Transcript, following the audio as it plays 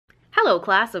Hello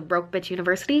class of Broke Bitch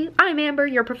University, I'm Amber,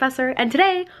 your professor, and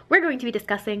today we're going to be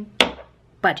discussing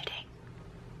budgeting.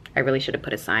 I really should have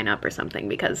put a sign up or something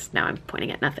because now I'm pointing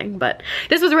at nothing, but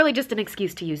this was really just an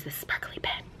excuse to use this sparkly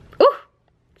pen. Ooh,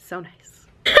 so nice.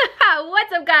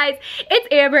 What's up guys? It's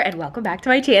Amber and welcome back to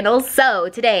my channel. So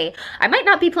today, I might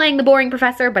not be playing the boring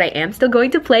professor, but I am still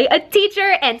going to play a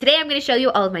teacher, and today I'm going to show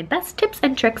you all of my best tips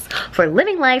and tricks for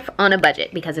living life on a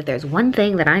budget, because if there's one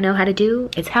thing that I know how to do,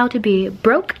 it's how to be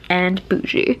broke and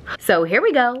bougie. So here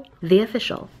we go, the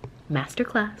official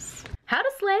masterclass. How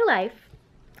to slay life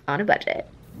on a budget.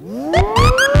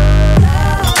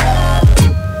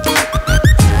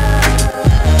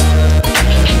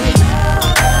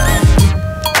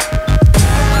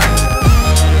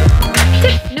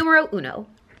 Numero uno.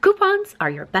 Coupons are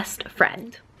your best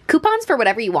friend. Coupons for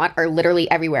whatever you want are literally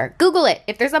everywhere. Google it.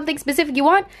 If there's something specific you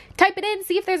want, type it in,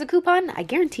 see if there's a coupon. I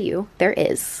guarantee you there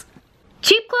is.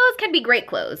 Cheap clothes can be great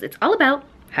clothes. It's all about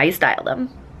how you style them.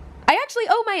 I actually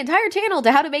owe my entire channel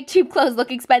to how to make cheap clothes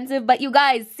look expensive, but you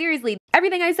guys, seriously,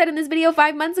 everything I said in this video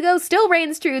 5 months ago still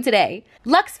reigns true today.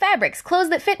 Luxe fabrics, clothes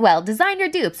that fit well, designer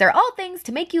dupes are all things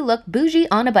to make you look bougie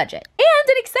on a budget. And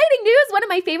in exciting news, one of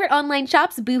my favorite online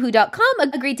shops, Boohoo.com,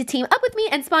 agreed to team up with me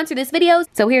and sponsor this video,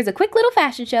 so here's a quick little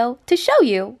fashion show to show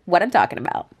you what I'm talking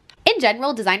about. In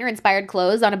general, designer-inspired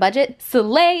clothes on a budget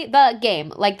slay the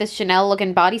game, like this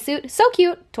Chanel-looking bodysuit, so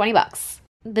cute, 20 bucks.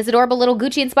 This adorable little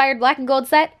Gucci-inspired black and gold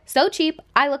set, so cheap,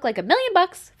 I look like $1 million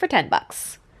for 10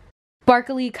 bucks.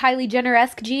 Sparkly Kylie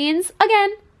Jenner-esque jeans,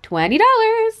 again, $20.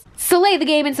 Slay the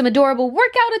game in some adorable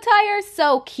workout attire,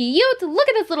 so cute. Look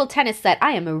at this little tennis set.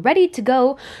 I am ready to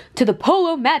go to the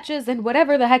polo matches and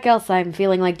whatever the heck else I'm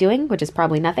feeling like doing, which is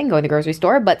probably nothing, going to the grocery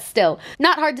store, but still.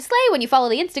 Not hard to slay when you follow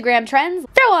the Instagram trends.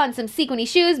 Throw on some sequiny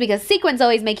shoes because sequins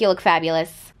always make you look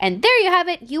fabulous. And there you have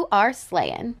it, you are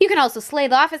slaying. You can also slay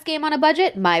the office game on a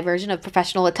budget, my version of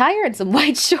professional attire and some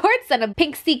white shorts and a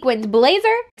pink sequined blazer.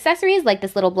 Accessories like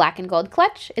this little black and gold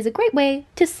clutch is a great way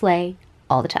to slay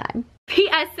all the time.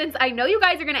 P.S. Since I know you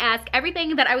guys are gonna ask,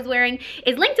 everything that I was wearing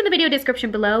is linked in the video description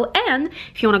below, and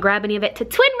if you wanna grab any of it to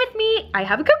twin with me, I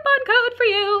have a coupon code for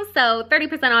you, so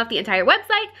 30% off the entire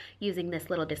website using this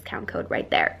little discount code right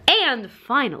there. And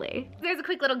finally, there's a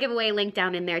quick little giveaway link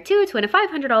down in there too to win a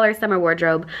 $500 summer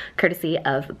wardrobe courtesy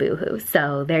of Boohoo.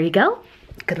 So there you go,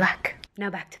 good luck. Now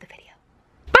back to the video.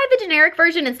 Buy the generic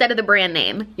version instead of the brand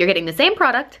name. You're getting the same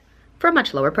product for a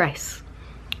much lower price.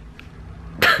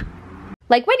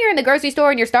 Like when you're in the grocery store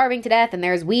and you're starving to death and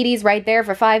there's Wheaties right there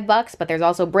for $5, but there's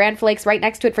also bran flakes right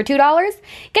next to it for $2,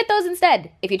 get those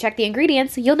instead. If you check the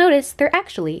ingredients, you'll notice they're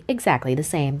actually exactly the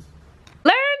same.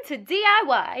 Learn to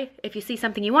DIY. If you see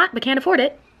something you want but can't afford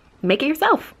it, make it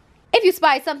yourself. If you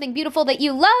spy something beautiful that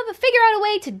you love, figure out a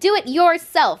way to do it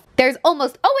yourself. There's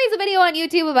almost always a video on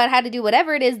YouTube about how to do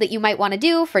whatever it is that you might want to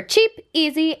do for cheap,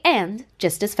 easy, and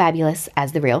just as fabulous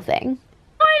as the real thing.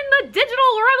 Join the digital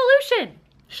revolution.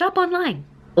 Shop online.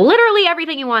 Literally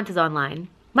everything you want is online.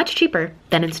 Much cheaper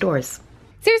than in stores.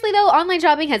 Seriously though, online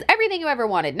shopping has everything you ever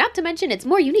wanted. Not to mention it's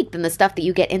more unique than the stuff that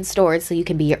you get in stores, so you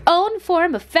can be your own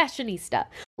form of fashionista.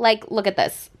 Like, look at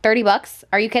this. 30 bucks?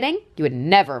 Are you kidding? You would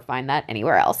never find that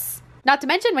anywhere else. Not to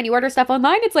mention when you order stuff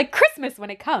online, it's like Christmas when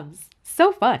it comes.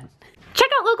 So fun. Check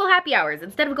out local happy hours.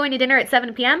 Instead of going to dinner at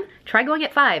 7 p.m., try going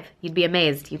at 5. You'd be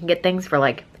amazed. You can get things for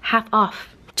like half off.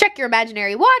 Check your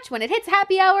imaginary watch. When it hits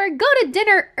happy hour, go to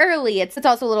dinner early. It's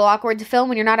also a little awkward to film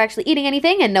when you're not actually eating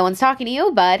anything and no one's talking to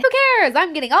you, but who cares?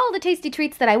 I'm getting all the tasty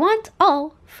treats that I want,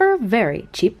 all for a very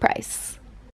cheap price.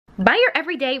 Buy your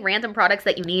everyday random products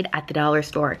that you need at the dollar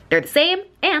store. They're the same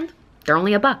and they're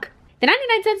only $1. The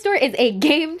 99-cent store is a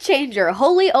game changer.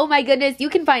 Holy, oh my goodness, you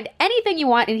can find anything you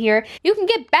want in here. You can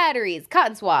get batteries,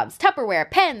 cotton swabs, Tupperware,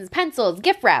 pens, pencils,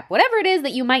 gift wrap, whatever it is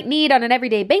that you might need on an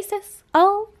everyday basis,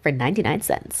 all for 99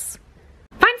 cents.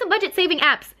 Find some budget-saving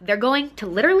apps. They're going to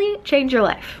literally change your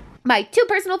life. My 2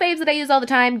 personal faves that I use all the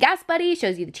time, Gas Buddy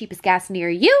shows you the cheapest gas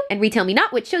near you, and Retail Me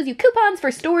Not, which shows you coupons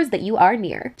for stores that you are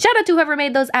near. Shout out to whoever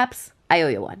made those apps. I owe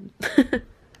you one.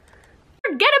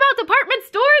 Forget about department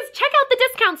stores, check out the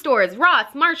discount stores,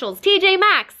 Ross, Marshalls, TJ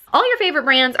Maxx. All your favorite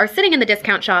brands are sitting in the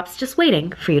discount shops just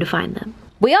waiting for you to find them.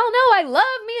 We all know I love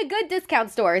me a good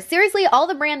discount store. Seriously, all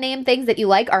the brand name things that you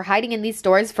like are hiding in these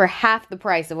stores for half the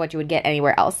price of what you would get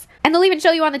anywhere else. And they'll even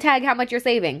show you on the tag how much you're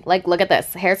saving. Like, look at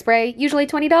this, hairspray, usually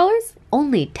 $20,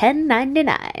 only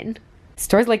 $10.99.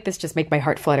 Stores like this just make my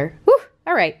heart flutter. Whew,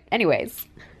 all right, anyways.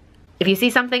 If you see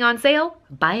something on sale,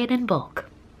 buy it in bulk.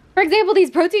 For example, these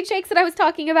protein shakes that I was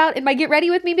talking about in my Get Ready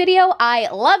With Me video, I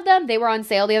love them. They were on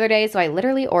sale the other day, so I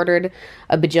literally ordered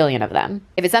a bajillion of them.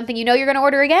 If it's something you know you're gonna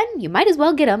order again, you might as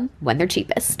well get them when they're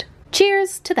cheapest.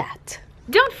 Cheers to that.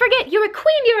 Don't forget, you're a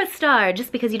queen, you're a star.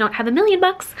 Just because you don't have $1 million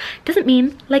doesn't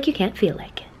mean like you can't feel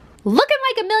like it. Looking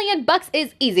like $1 million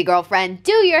is easy, girlfriend.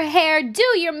 Do your hair, do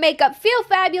your makeup, feel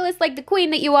fabulous like the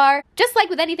queen that you are. Just like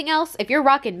with anything else, if you're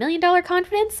rocking $1 million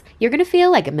confidence, you're gonna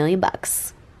feel like $1 million.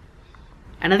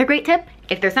 Another great tip,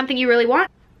 if there's something you really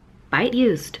want, buy it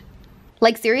used.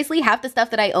 Like seriously, half the stuff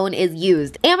that I own is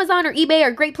used. Amazon or eBay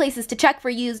are great places to check for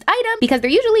used items because they're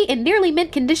usually in nearly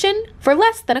mint condition for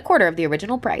less than 1/4 of the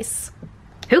original price.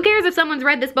 Who cares if someone's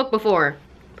read this book before?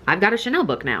 I've got a Chanel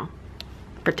book now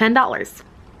for $10.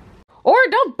 Or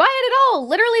don't buy it at all.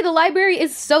 Literally, the library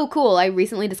is so cool. I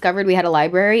recently discovered we had a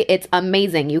library. It's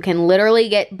amazing. You can literally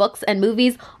get books and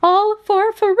movies all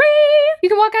for free. You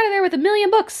can walk out of there with 1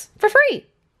 million books for free.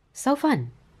 So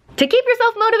fun. To keep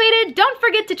yourself motivated, don't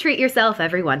forget to treat yourself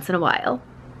every once in a while.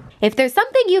 If there's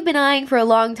something you've been eyeing for a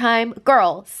long time,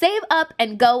 girl, save up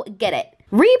and go get it.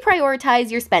 Reprioritize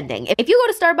your spending. If you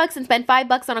go to Starbucks and spend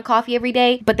 $5 on a coffee every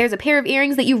day, but there's a pair of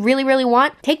earrings that you really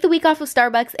want, take the week off of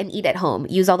Starbucks and eat at home.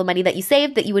 Use all the money that you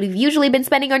saved that you would have usually been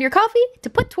spending on your coffee to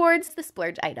put towards the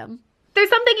splurge item. If there's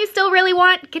something you still really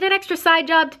want, get an extra side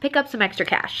job to pick up some extra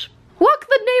cash. Walk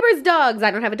the neighbor's dogs. I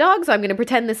don't have a dog, so I'm gonna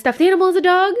pretend this stuffed animal is a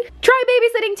dog. Try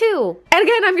babysitting too. And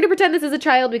again, I'm gonna pretend this is a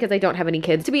child because I don't have any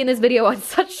kids to be in this video on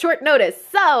such short notice.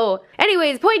 So,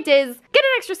 anyways, point is, get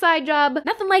an extra side job.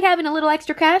 Nothing like having a little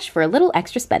extra cash for a little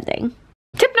extra spending.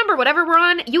 Tip number whatever we're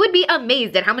on, you would be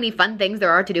amazed at how many fun things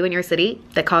there are to do in your city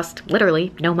that cost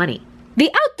literally no money. The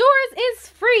outdoors is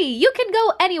free. You can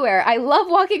go anywhere. I love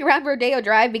walking around Rodeo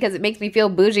Drive because it makes me feel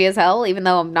bougie as hell, even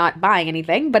though I'm not buying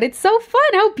anything, but it's so fun.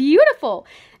 How beautiful.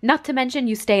 Not to mention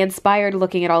you stay inspired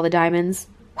looking at all the diamonds.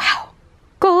 Wow.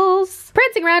 Goals.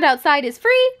 Prancing around outside is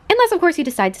free, unless of course you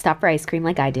decide to stop for ice cream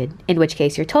like I did, in which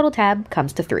case your total tab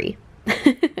comes to 3.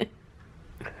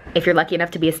 If you're lucky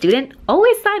enough to be a student,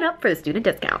 always sign up for the student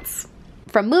discounts.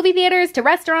 From movie theaters to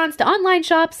restaurants to online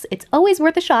shops, it's always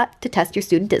worth a shot to test your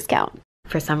student discount.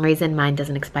 For some reason, mine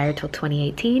doesn't expire till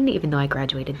 2018, even though I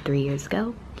graduated 3 years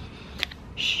ago.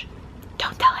 Shh,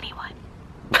 don't tell anyone.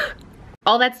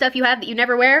 All that stuff you have that you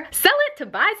never wear, sell it to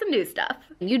buy some new stuff.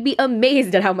 You'd be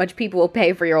amazed at how much people will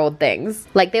pay for your old things.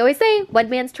 Like they always say, one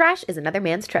man's trash is another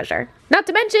man's treasure. Not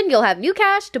to mention, you'll have new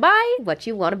cash to buy what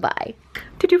you want to buy.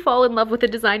 Did you fall in love with a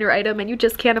designer item and you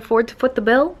just can't afford to foot the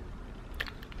bill?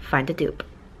 Find a dupe.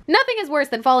 Nothing is worse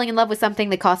than falling in love with something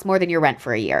that costs more than your rent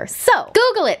for a year. So,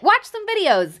 Google it, watch some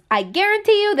videos. I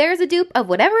guarantee you there's a dupe of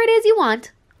whatever it is you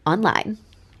want online.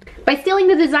 By stealing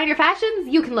the designer fashions,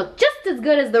 you can look just as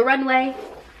good as the runway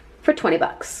for 20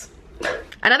 bucks.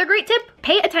 Another great tip,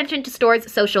 pay attention to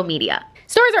stores' social media.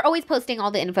 Stores are always posting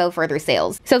all the info for their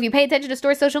sales. So if you pay attention to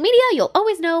stores' social media, you'll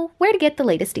always know where to get the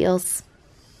latest deals.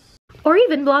 Or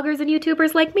even bloggers and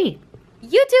YouTubers like me.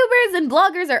 YouTubers and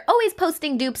bloggers are always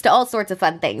posting dupes to all sorts of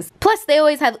fun things. Plus, they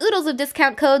always have oodles of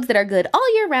discount codes that are good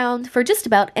all year round for just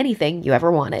about anything you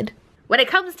ever wanted. When it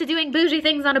comes to doing bougie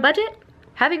things on a budget,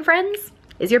 having friends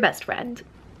is your best friend.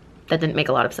 That didn't make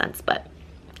a lot of sense, but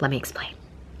let me explain.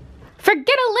 Forget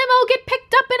a limo, get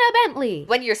picked up in a Bentley.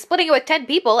 When you're splitting it with 10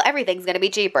 people, everything's gonna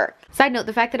be cheaper. Side note,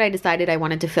 the fact that I decided I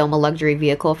wanted to film a luxury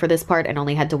vehicle for this part and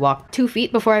only had to walk 2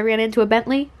 feet before I ran into a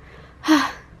Bentley,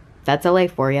 that's LA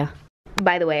for you.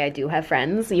 By the way, I do have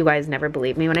friends. You guys never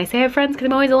believe me when I say I have friends because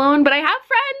I'm always alone, but I have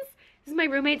friends. This is my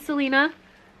roommate, Selena.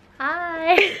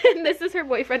 Hi. And this is her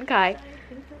boyfriend, Kai.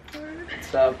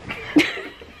 What's up?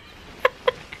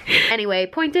 Anyway,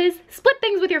 point is, split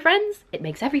things with your friends. It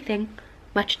makes everything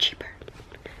much cheaper.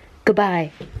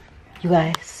 Goodbye, you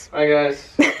guys. Hi,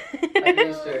 guys. I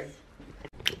missed her.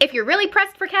 If you're really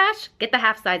pressed for cash, get the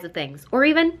half size of things, or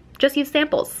even just use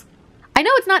samples. I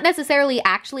know it's not necessarily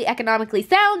actually economically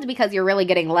sound because you're really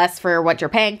getting less for what you're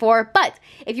paying for, but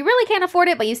if you really can't afford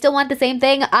it but you still want the same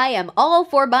thing, I am all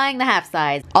for buying the half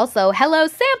size. Also, hello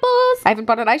samples! I haven't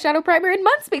bought an eyeshadow primer in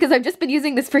months because I've just been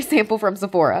using this free sample from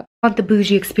Sephora. Want the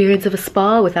bougie experience of a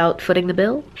spa without footing the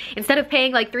bill? Instead of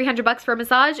paying like 300 bucks for a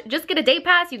massage, just get a day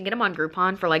pass. You can get them on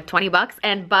Groupon for like 20 bucks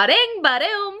and ba-ding,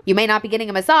 ba-doom. You may not be getting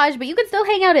a massage, but you can still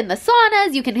hang out in the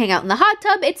saunas, you can hang out in the hot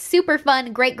tub. It's super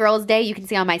fun, great girls' day. You can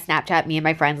see on my Snapchat, me and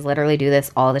my friends literally do this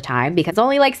all the time because it's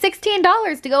only like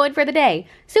 $16 to go in for the day.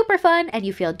 Super fun, and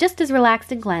you feel just as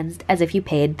relaxed and cleansed as if you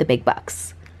paid the big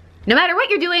bucks. No matter what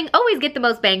you're doing, always get the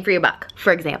most bang for your buck.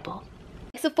 For example,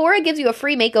 Sephora gives you a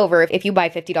free makeover if you buy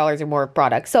 $50 or more of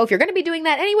products. So if you're gonna be doing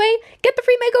that anyway, get the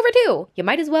free makeover too. You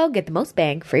might as well get the most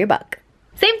bang for your buck.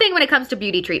 Same thing when it comes to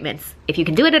beauty treatments. If you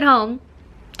can do it at home,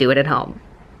 do it at home.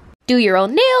 Do your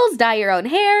own nails, dye your own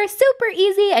hair, super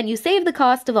easy, and you save the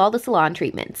cost of all the salon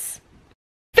treatments.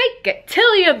 Fake it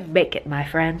till you make it, my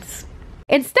friends.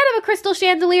 Instead of a crystal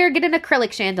chandelier, get an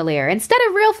acrylic chandelier. Instead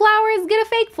of real flowers, get a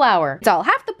fake flower. It's all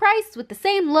half the price with the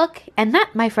same look, and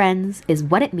that, my friends, is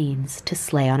what it means to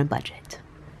slay on a budget.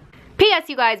 P.S.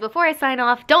 you guys, before I sign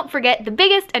off, don't forget the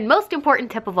biggest and most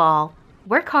important tip of all.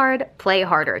 Work hard, play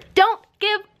harder. Don't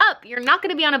give up. You're not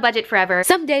gonna be on a budget forever.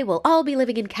 Someday we'll all be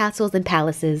living in castles and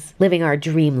palaces, living our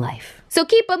dream life. So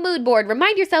keep a mood board,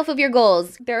 remind yourself of your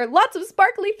goals. There are lots of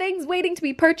sparkly things waiting to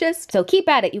be purchased, so keep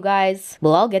at it, you guys.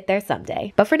 We'll all get there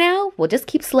someday. But for now, we'll just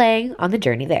keep slaying on the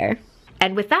journey there.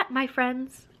 And with that, my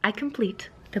friends, I complete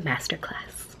the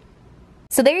masterclass.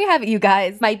 So there you have it, you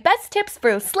guys. My best tips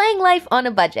for slaying life on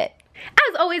a budget.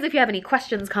 As always, if you have any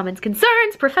questions, comments,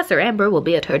 concerns, Professor Amber will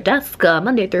be at her desk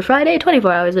Monday through Friday,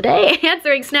 24 hours a day,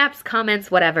 answering snaps, comments,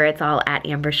 whatever. It's all at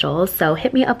Amber Scholl, so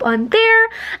hit me up on there.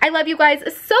 I love you guys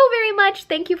so very much.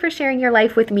 Thank you for sharing your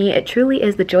life with me. It truly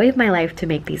is the joy of my life to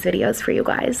make these videos for you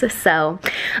guys. So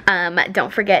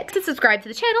don't forget to subscribe to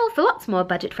the channel for lots more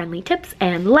budget-friendly tips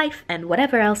and life and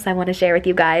whatever else I want to share with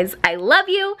you guys. I love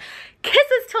you.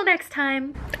 Kisses till next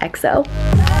time. XO.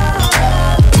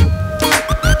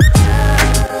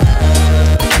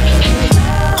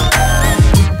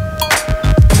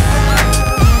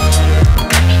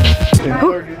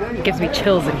 Ooh, gives me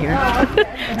chills in here.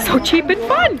 So cheap and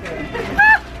fun.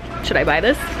 Ah, should I buy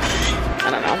this? I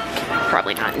don't know.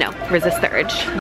 Probably not. No. Resist the urge.